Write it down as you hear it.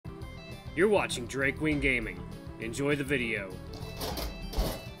You're watching Drakewing Gaming. Enjoy the video.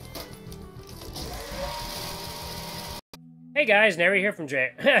 Hey guys, Nary here from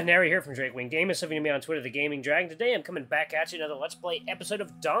Drakewing Gaming, something to me on Twitter, the Gaming Dragon. Today I'm coming back at you another Let's Play episode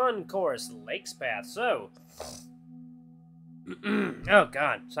of Dawn Course, Lakes Path. So, oh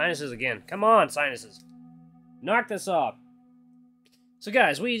god, sinuses again. Come on, sinuses. Knock this off. So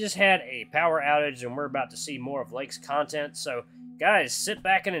guys, we just had a power outage and we're about to see more of Lake's content, so guys, sit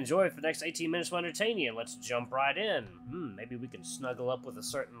back and enjoy for the next 18 minutes to entertain you, and let's jump right in. Maybe we can snuggle up with a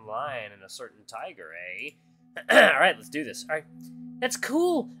certain lion and a certain tiger, eh? Alright, let's do this. Alright. That's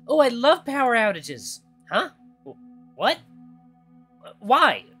cool! Oh, I love power outages! Huh? What?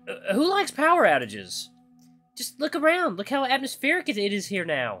 Why? Who likes power outages? Just look around. Look how atmospheric it is here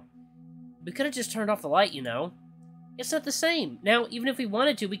now. We could have just turned off the light, you know. It's not the same. Now, even if we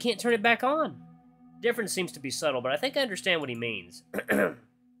wanted to, we can't turn it back on. Difference seems to be subtle, but I think I understand what he means.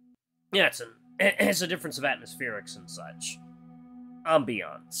 Yeah, it's a difference of atmospherics and such.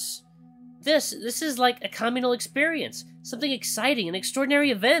 Ambiance. This is like a communal experience. Something exciting, an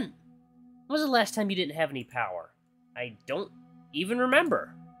extraordinary event. When was the last time you didn't have any power? I don't even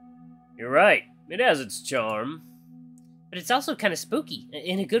remember. You're right. It has its charm. But it's also kind of spooky,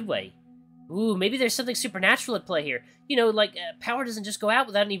 in a good way. Ooh, maybe there's something supernatural at play here. You know, like, power doesn't just go out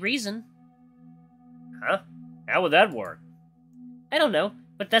without any reason. Huh? How would that work? I don't know,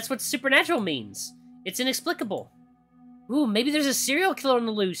 but that's what supernatural means. It's inexplicable. Ooh, maybe there's a serial killer on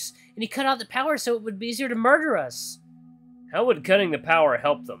the loose, and he cut out the power so it would be easier to murder us. How would cutting the power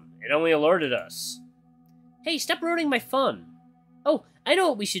help them? It only alerted us. Hey, stop ruining my fun. Oh, I know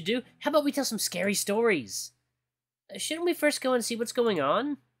what we should do. How about we tell some scary stories? Shouldn't we first go and see what's going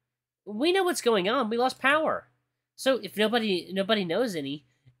on? We know what's going on. We lost power. So, if nobody knows any,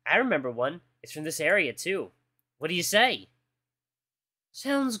 I remember one. It's from this area, too. What do you say?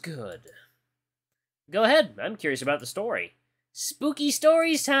 Sounds good. Go ahead. I'm curious about the story. Spooky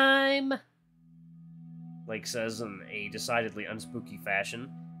stories time! Lake says in a decidedly unspooky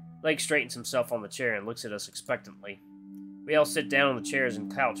fashion. Lake straightens himself on the chair and looks at us expectantly. We all sit down on the chairs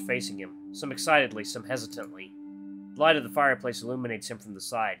and couch facing him, some excitedly, some hesitantly. The light of the fireplace illuminates him from the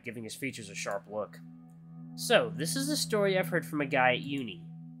side, giving his features a sharp look. So, this is a story I've heard from a guy at uni.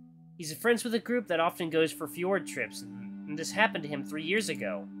 He's friends with a group that often goes for fjord trips, and this happened to him 3 years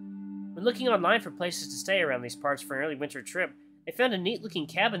ago. When looking online for places to stay around these parts for an early winter trip, they found a neat-looking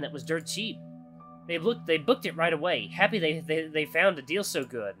cabin that was dirt cheap. They booked it right away, happy they found a deal so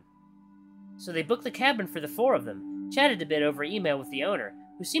good. So they booked the cabin for the 4 of them, chatted a bit over email with the owner,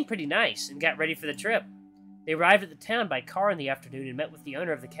 who seemed pretty nice, and got ready for the trip. They arrived at the town by car in the afternoon and met with the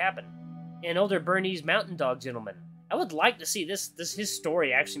owner of the cabin, an older Bernese mountain dog gentleman. I would like to see his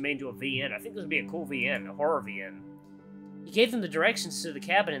story actually made into a VN. I think this would be a cool VN, a horror VN. He gave them the directions to the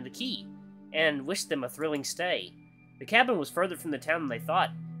cabin and the key, and wished them a thrilling stay. The cabin was further from the town than they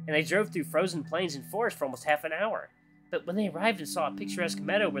thought, and they drove through frozen plains and forest for almost half an hour. But when they arrived and saw a picturesque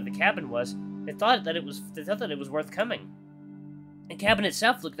meadow where the cabin was, they thought that it was worth coming. The cabin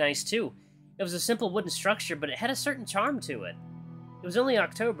itself looked nice too. It was a simple wooden structure, but it had a certain charm to it. It was only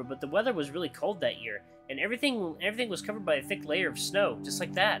October, but the weather was really cold that year, and everything was covered by a thick layer of snow, just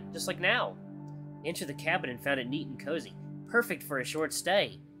like that, just like now. They entered the cabin and found it neat and cozy, perfect for a short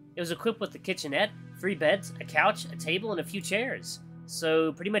stay. It was equipped with a kitchenette, 3 beds, a couch, a table, and a few chairs.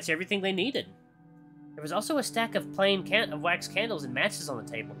 So, pretty much everything they needed. There was also a stack of plain wax candles and matches on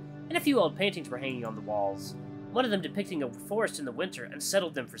the table, and a few old paintings were hanging on the walls. One of them depicting a forest in the winter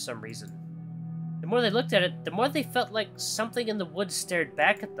unsettled them for some reason. The more they looked at it, the more they felt like something in the woods stared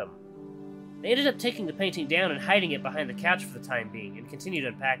back at them. They ended up taking the painting down and hiding it behind the couch for the time being, and continued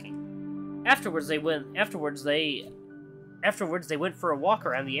unpacking. Afterwards, they went for a walk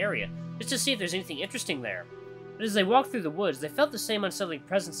around the area, just to see if there's anything interesting there. But as they walked through the woods, they felt the same unsettling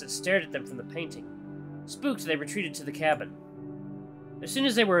presence that stared at them from the painting. Spooked, they retreated to the cabin. As soon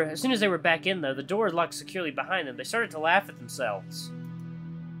as they were back in, though, the door locked securely behind them. They started to laugh at themselves.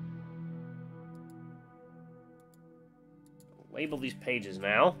 Label these pages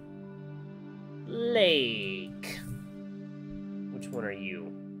now. Lake. Which one are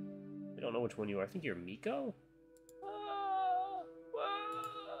you? I don't know which one you are. I think you're Miko?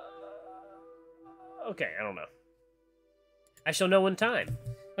 Okay, I don't know. I shall know in time.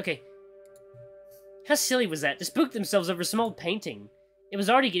 Okay. How silly was that? To spook themselves over a small painting. It was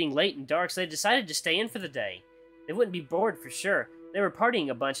already getting late and dark, so they decided to stay in for the day. They wouldn't be bored for sure. They were partying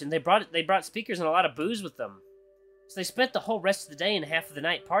a bunch, and they brought speakers and a lot of booze with them. So they spent the whole rest of the day and half of the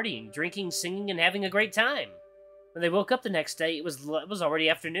night partying, drinking, singing, and having a great time. When they woke up the next day, it was already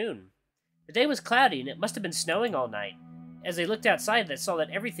afternoon. The day was cloudy, and it must have been snowing all night. As they looked outside, they saw that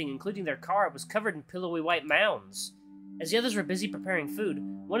everything, including their car, was covered in pillowy white mounds. As the others were busy preparing food,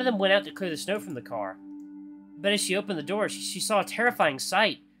 one of them went out to clear the snow from the car. But as she opened the door, she saw a terrifying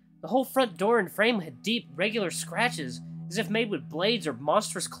sight. The whole front door and frame had deep, regular scratches, as if made with blades or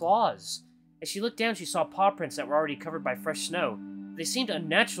monstrous claws. As she looked down, she saw paw prints that were already covered by fresh snow. They seemed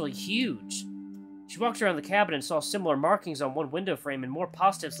unnaturally huge. She walked around the cabin and saw similar markings on one window frame and more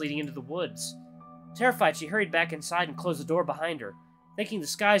paw steps leading into the woods. Terrified, she hurried back inside and closed the door behind her, thinking the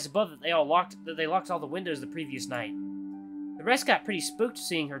skies above that they locked all the windows the previous night. The rest got pretty spooked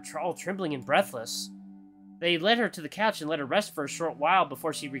seeing her all trembling and breathless. They led her to the couch and let her rest for a short while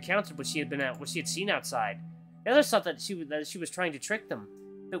before she recounted what she had seen outside. The others thought that she was trying to trick them,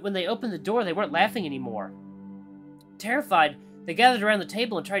 but when they opened the door, they weren't laughing anymore. Terrified, they gathered around the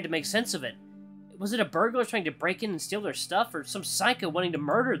table and tried to make sense of it. Was it a burglar trying to break in and steal their stuff, or some psycho wanting to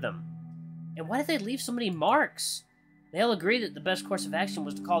murder them? And why did they leave so many marks? They all agreed that the best course of action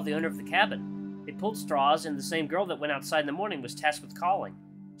was to call the owner of the cabin. They pulled straws, and the same girl that went outside in the morning was tasked with calling.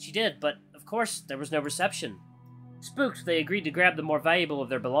 She did, but, of course, there was no reception. Spooked, they agreed to grab the more valuable of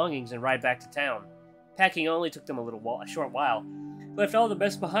their belongings and ride back to town. Packing only took them a short while. Left all the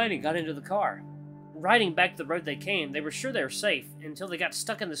mess behind and got into the car. Riding back the road they came, they were sure they were safe, until they got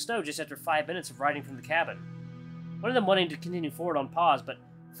stuck in the snow just after 5 minutes of riding from the cabin. One of them wanting to continue forward on pause, but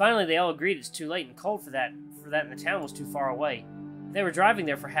finally they all agreed it's too late and cold for that and the town was too far away. If they were driving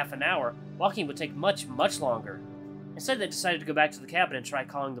there for half an hour, walking would take much, much longer. Instead, they decided to go back to the cabin and try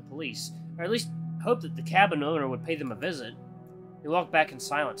calling the police, or at least hope that the cabin owner would pay them a visit. They walked back in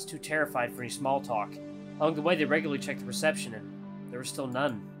silence, too terrified for any small talk. Along the way, they regularly checked the reception, and there was still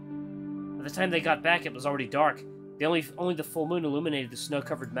none. By the time they got back, it was already dark. Only the full moon illuminated the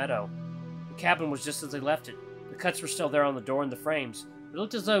snow-covered meadow. The cabin was just as they left it. The cuts were still there on the door and the frames. It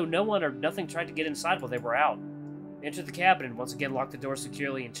looked as though no one or nothing tried to get inside while they were out. They entered the cabin and once again locked the door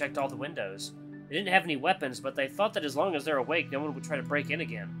securely and checked all the windows. They didn't have any weapons, but they thought that as long as they're awake, no one would try to break in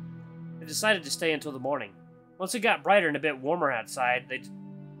again. They decided to stay until the morning. Once it got brighter and a bit warmer outside,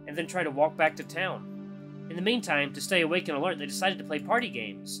 and then try to walk back to town. In the meantime, to stay awake and alert, they decided to play party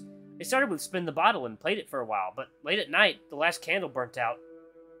games. They started with Spin the Bottle and played it for a while, but late at night, the last candle burnt out.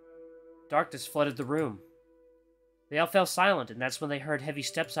 Darkness flooded the room. They all fell silent, and that's when they heard heavy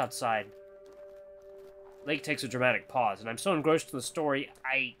steps outside. Lake takes a dramatic pause, and I'm so engrossed in the story,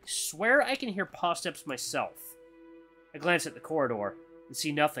 I swear I can hear paw steps myself. I glance at the corridor and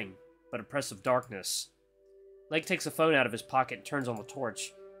see nothing but oppressive darkness. Lake takes a phone out of his pocket and turns on the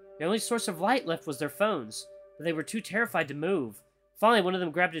torch. The only source of light left was their phones, but they were too terrified to move. Finally, one of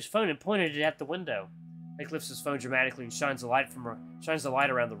them grabbed his phone and pointed it at the window. Lake lifts his phone dramatically and shines the light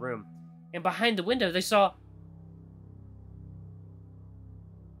around the room. And behind the window, they saw...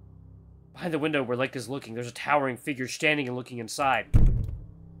 Behind the window where Lake is looking, there's a towering figure standing and looking inside.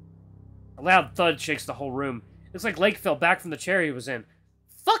 A loud thud shakes the whole room. Looks like Lake fell back from the chair he was in.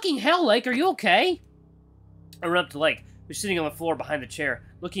 Fucking hell, Lake, are you okay? I run up to Lake, who's sitting on the floor behind the chair,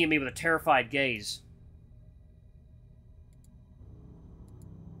 looking at me with a terrified gaze.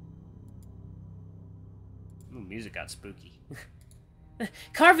 Ooh, music got spooky.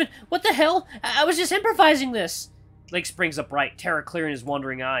 Carvin, what the hell? I was just improvising this! Lake springs upright, terror clearing his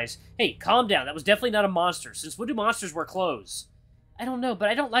wandering eyes. Hey, calm down. That was definitely not a monster. Since when do monsters wear clothes? I don't know, but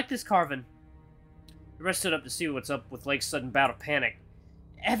I don't like this, Carvin. The rest stood up to see what's up with Lake's sudden bout of panic.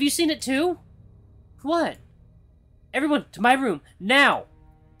 Have you seen it too? What? Everyone, to my room, now!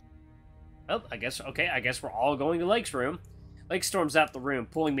 Oh, I guess we're all going to Lake's room. Lake storms out the room,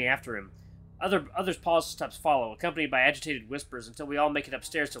 pulling me after him. Others pause steps follow, accompanied by agitated whispers, until we all make it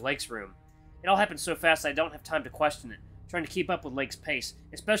upstairs to Lake's room. It all happens so fast I don't have time to question it, trying to keep up with Lake's pace,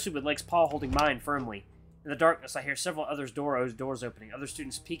 especially with Lake's paw holding mine firmly. In the darkness, I hear several others' doors opening, other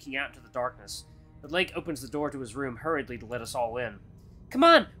students peeking out into the darkness. But Lake opens the door to his room hurriedly to let us all in. Come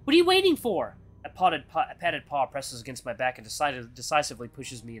on! What are you waiting for? A padded paw presses against my back and decisively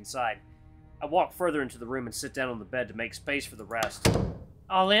pushes me inside. I walk further into the room and sit down on the bed to make space for the rest.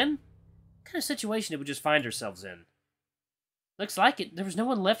 All in? What kind of situation did we just find ourselves in? Looks like it. There was no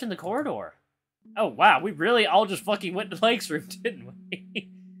one left in the corridor. Oh, wow, we really all just fucking went to Lake's room, didn't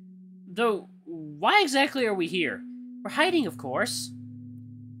we? Though, why exactly are we here? We're hiding, of course.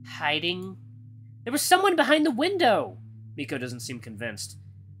 Hiding? There was someone behind the window! Miko doesn't seem convinced.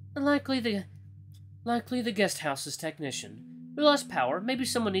 Likely the guest house's technician. We lost power. Maybe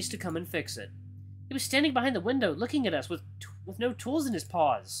someone needs to come and fix it. He was standing behind the window, looking at us with no tools in his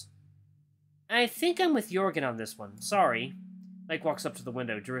paws. I think I'm with Jorgen on this one. Sorry. Lake walks up to the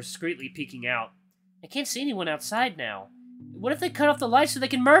window, discreetly peeking out. I can't see anyone outside now. What if they cut off the lights so they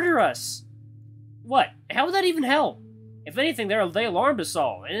can murder us? What? How would that even help? If anything, they alarmed us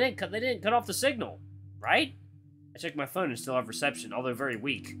all, and they didn't cut off the signal, right? I check my phone and still have reception, although very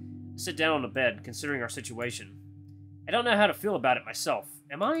weak. I sit down on the bed, considering our situation. I don't know how to feel about it myself.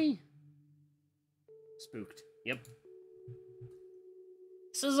 Am I? Spooked. Yep.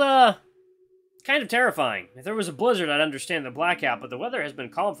 This is, kind of terrifying. If there was a blizzard, I'd understand the blackout, but the weather has been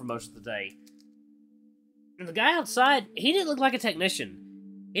calm for most of the day. And the guy outside, he didn't look like a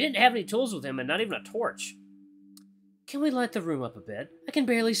technician. He didn't have any tools with him, and not even a torch. Can we light the room up a bit? I can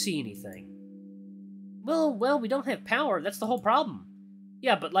barely see anything. Well, we don't have power. That's the whole problem.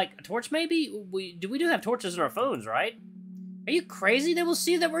 Yeah, but like a torch maybe? We do have torches in our phones, right? Are you crazy? They will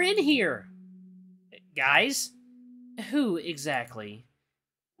see that we're in here. Guys? Who exactly?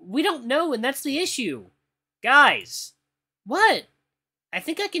 We don't know, and that's the issue. Guys! What? I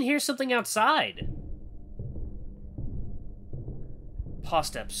think I can hear something outside. Paw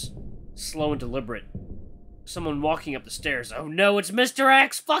steps. Slow and deliberate. Someone walking up the stairs. Oh no, it's Mr.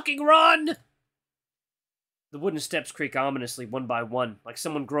 X! Fucking run! The wooden steps creak ominously one by one, like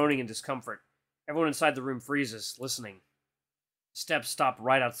someone groaning in discomfort. Everyone inside the room freezes, listening. The steps stop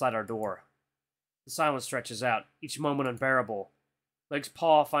right outside our door. The silence stretches out, each moment unbearable. Leg's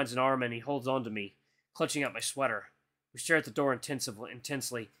paw finds an arm and he holds on to me, clutching at my sweater. We stare at the door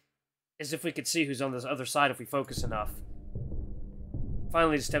intensely, as if we could see who's on the other side if we focus enough.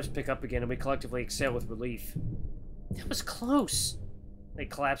 Finally, the steps pick up again and we collectively exhale with relief. That was close. Leg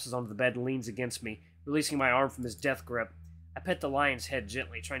collapses onto the bed and leans against me, releasing my arm from his death grip. I pet the lion's head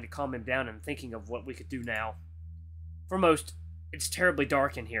gently, trying to calm him down and thinking of what we could do now. Foremost, it's terribly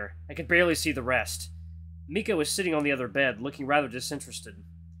dark in here. I can barely see the rest. Miko is sitting on the other bed, looking rather disinterested.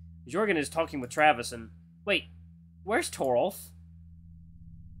 Jorgen is talking with Travis and... Wait, where's Torolf?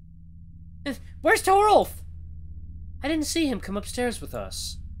 Where's Torolf? I didn't see him come upstairs with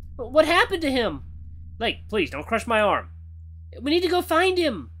us. What happened to him? Leg, please, don't crush my arm. We need to go find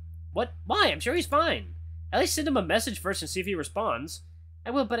him. What? Why? I'm sure he's fine. At least send him a message first and see if he responds.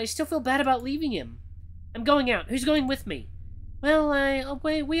 I will, but I still feel bad about leaving him. I'm going out. Who's going with me? Well,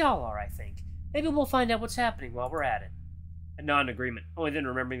 we all are, I think. Maybe we'll find out what's happening while we're at it. I nod in agreement, only then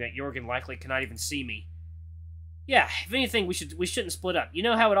remembering that Jorgen likely cannot even see me. Yeah, if anything, we shouldn't split up. You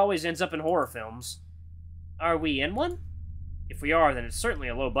know how it always ends up in horror films. Are we in one? If we are, then it's certainly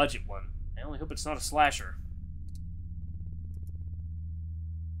a low-budget one. I only hope it's not a slasher.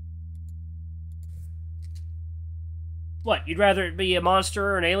 What, you'd rather it be a monster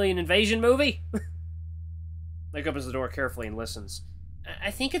or an alien invasion movie? Leg opens the door carefully and listens.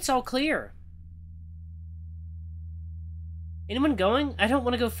 I think it's all clear. Anyone going? I don't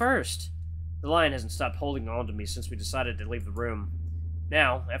want to go first. The lion hasn't stopped holding on to me since we decided to leave the room.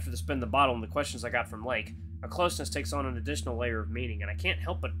 Now, after the spin the bottle and the questions I got from Lake, our closeness takes on an additional layer of meaning, and I can't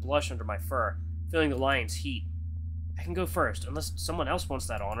help but blush under my fur, feeling the lion's heat. I can go first, unless someone else wants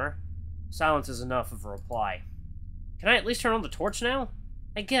that honor. Silence is enough of a reply. Can I at least turn on the torch now?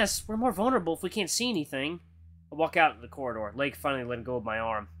 I guess. We're more vulnerable if we can't see anything. I walk out into the corridor, Lake finally letting go of my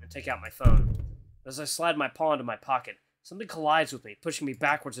arm, and take out my phone. As I slide my paw into my pocket, something collides with me, pushing me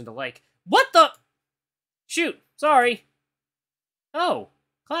backwards into Lake. What the? Shoot, sorry. Oh,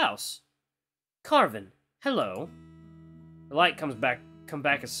 Klaus. Carvin, hello. The light come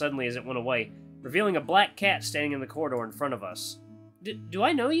back as suddenly as it went away, revealing a black cat standing in the corridor in front of us. Do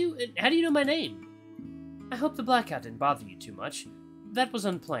I know you? How do you know my name? I hope the blackout didn't bother you too much. That was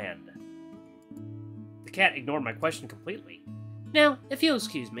unplanned. The cat ignored my question completely. Now, if you'll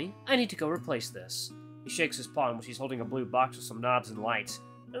excuse me, I need to go replace this. He shakes his paw in which he's holding a blue box with some knobs and lights.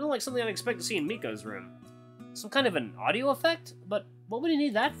 I don't like something I'd expect to see in Miko's room. Some kind of an audio effect? But what would he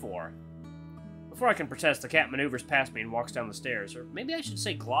need that for? Before I can protest, the cat maneuvers past me and walks down the stairs. Or maybe I should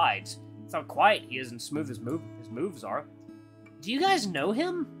say glides. That's how quiet he is and smooth his moves are. Do you guys know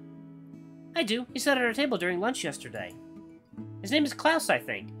him? I do. He sat at our table during lunch yesterday. His name is Klaus, I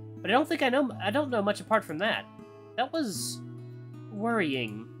think. But I don't know much apart from that. That was...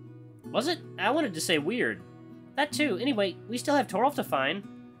 worrying. Was it? I wanted to say weird. That too. Anyway, we still have Torolf to find.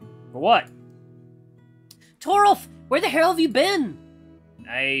 For what? Torolf! Where the hell have you been?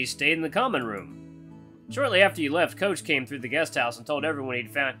 I stayed in the common room. Shortly after you left, Coach came through the guest house and told everyone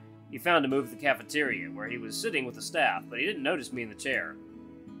he found to move to the cafeteria, where he was sitting with the staff, but he didn't notice me in the chair.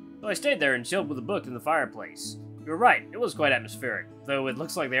 So I stayed there and chilled with a book in the fireplace. You were right, it was quite atmospheric, though it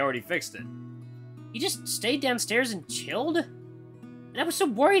looks like they already fixed it. You just stayed downstairs and chilled? And I was so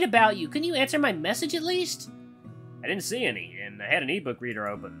worried about you. Couldn't you answer my message at least? I didn't see any, and I had an ebook reader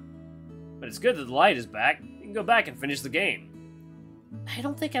open. But it's good that the light is back. You can go back and finish the game. I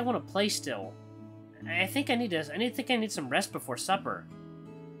don't think I want to play still. I think I need some rest before supper.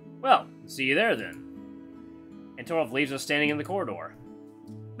 Well, see you there then. and Torv leaves us standing in the corridor.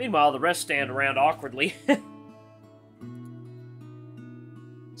 Meanwhile, the rest stand around awkwardly.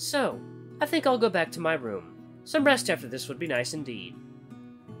 So, I think I'll go back to my room. Some rest after this would be nice indeed.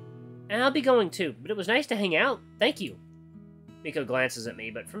 And I'll be going too, but it was nice to hang out. Thank you. Miko glances at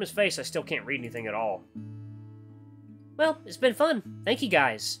me, but from his face I still can't read anything at all. Well, it's been fun. Thank you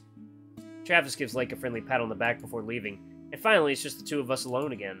guys. Travis gives Lake a friendly pat on the back before leaving, and finally it's just the two of us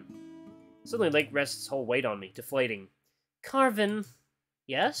alone again. Suddenly Lake rests his whole weight on me, deflating. Carvin.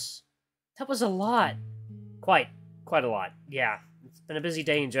 Yes? That was a lot. Quite a lot, yeah. It's been a busy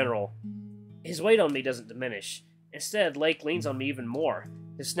day in general. His weight on me doesn't diminish. Instead, Lake leans on me even more,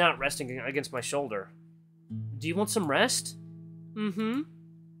 his snout resting against my shoulder. Do you want some rest? Mm-hmm.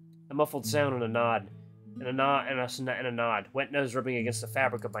 A muffled sound and a nod. And a nod. Wet nose rubbing against the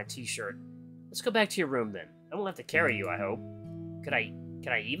fabric of my t-shirt. Let's go back to your room then. I won't have to carry you, I hope. Can I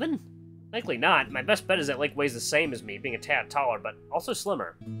even? Likely not. My best bet is that Lake weighs the same as me, being a tad taller, but also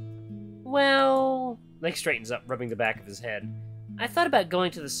slimmer. Well... Lake straightens up, rubbing the back of his head. I thought about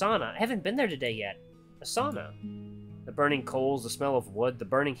going to the sauna. I haven't been there today yet. A sauna? The burning coals, the smell of wood, the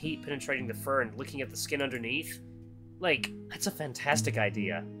burning heat penetrating the fur and licking at the skin underneath. Lake, that's a fantastic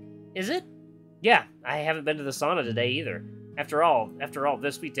idea. Is it? Yeah, I haven't been to the sauna today either. After all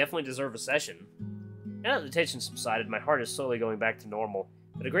this, we definitely deserve a session. Now that the tension subsided, my heart is slowly going back to normal,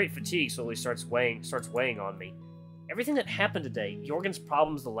 but a great fatigue slowly starts weighing on me. Everything that happened today, Jorgen's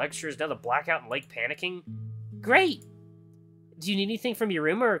problems, the lectures, now the blackout and Lake panicking. Great! Do you need anything from your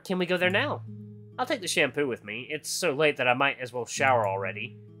room, or can we go there now? I'll take the shampoo with me. It's so late that I might as well shower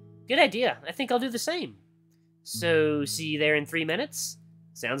already. Good idea. I think I'll do the same. So, see you there in 3 minutes?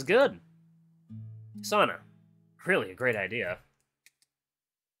 Sounds good. Sauna. Really a great idea.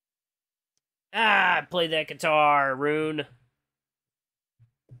 Ah, play that guitar, Rune.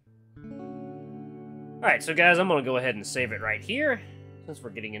 Alright, so guys, I'm going to go ahead and save it right here. Since we're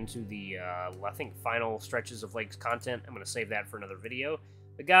getting into the, I think, final stretches of Lake's content, I'm going to save that for another video.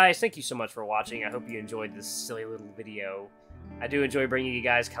 But guys, thank you so much for watching. I hope you enjoyed this silly little video. I do enjoy bringing you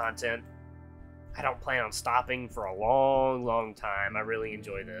guys content. I don't plan on stopping for a long time. I really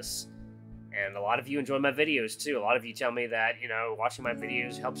enjoy this. And a lot of you enjoy my videos, too. A lot of you tell me that, you know, watching my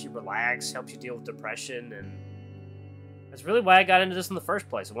videos helps you relax, helps you deal with depression, and that's really why I got into this in the first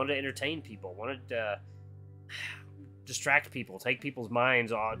place. I wanted to entertain people. I wanted to distract people, take their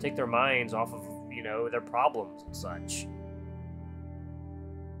minds off of, you know, their problems and such.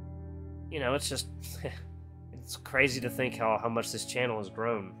 You know, it's just, it's crazy to think how much this channel has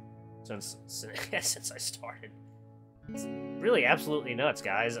grown since I started. It's really absolutely nuts,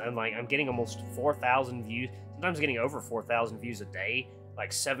 guys. I'm getting almost 4,000 views, sometimes getting over 4,000 views a day,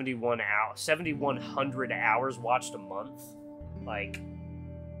 like 7,100 hours watched a month. Like,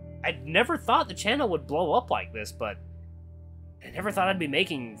 I never thought the channel would blow up like this, but I never thought I'd be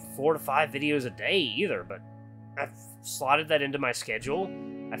making 4 to 5 videos a day either, but I've slotted that into my schedule.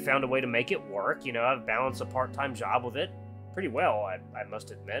 I found a way to make it work. You know, I've balanced a part-time job with it pretty well, I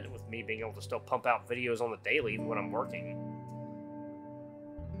must admit, with me being able to still pump out videos on the daily when I'm working.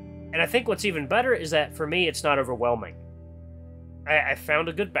 And I think what's even better is that, for me, it's not overwhelming. I found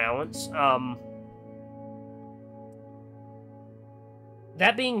a good balance.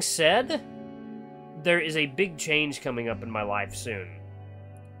 That being said, there is a big change coming up in my life soon.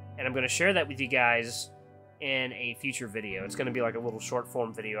 And I'm going to share that with you guys in a future video. It's going to be like a little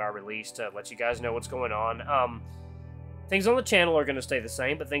short-form video I release to let you guys know what's going on. Things on the channel are going to stay the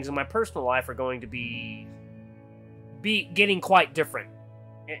same, but things in my personal life are going to be getting quite different.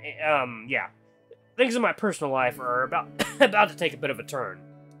 Yeah. Things in my personal life are about to take a bit of a turn.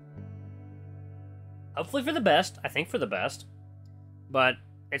 Hopefully for the best. I think for the best. But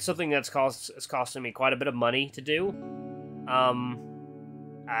it's something that's costing me quite a bit of money to do.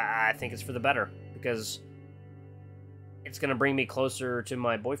 I think it's for the better, because it's going to bring me closer to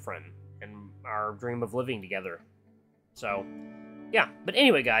my boyfriend and our dream of living together. So, yeah. But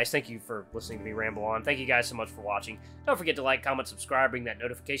anyway, guys, thank you for listening to me ramble on. Thank you guys so much for watching. Don't forget to like, comment, subscribe, ring that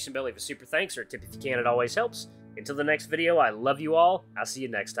notification bell, leave a super thanks or a tip if you can. It always helps. Until the next video, I love you all. I'll see you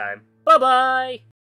next time. Bye-bye!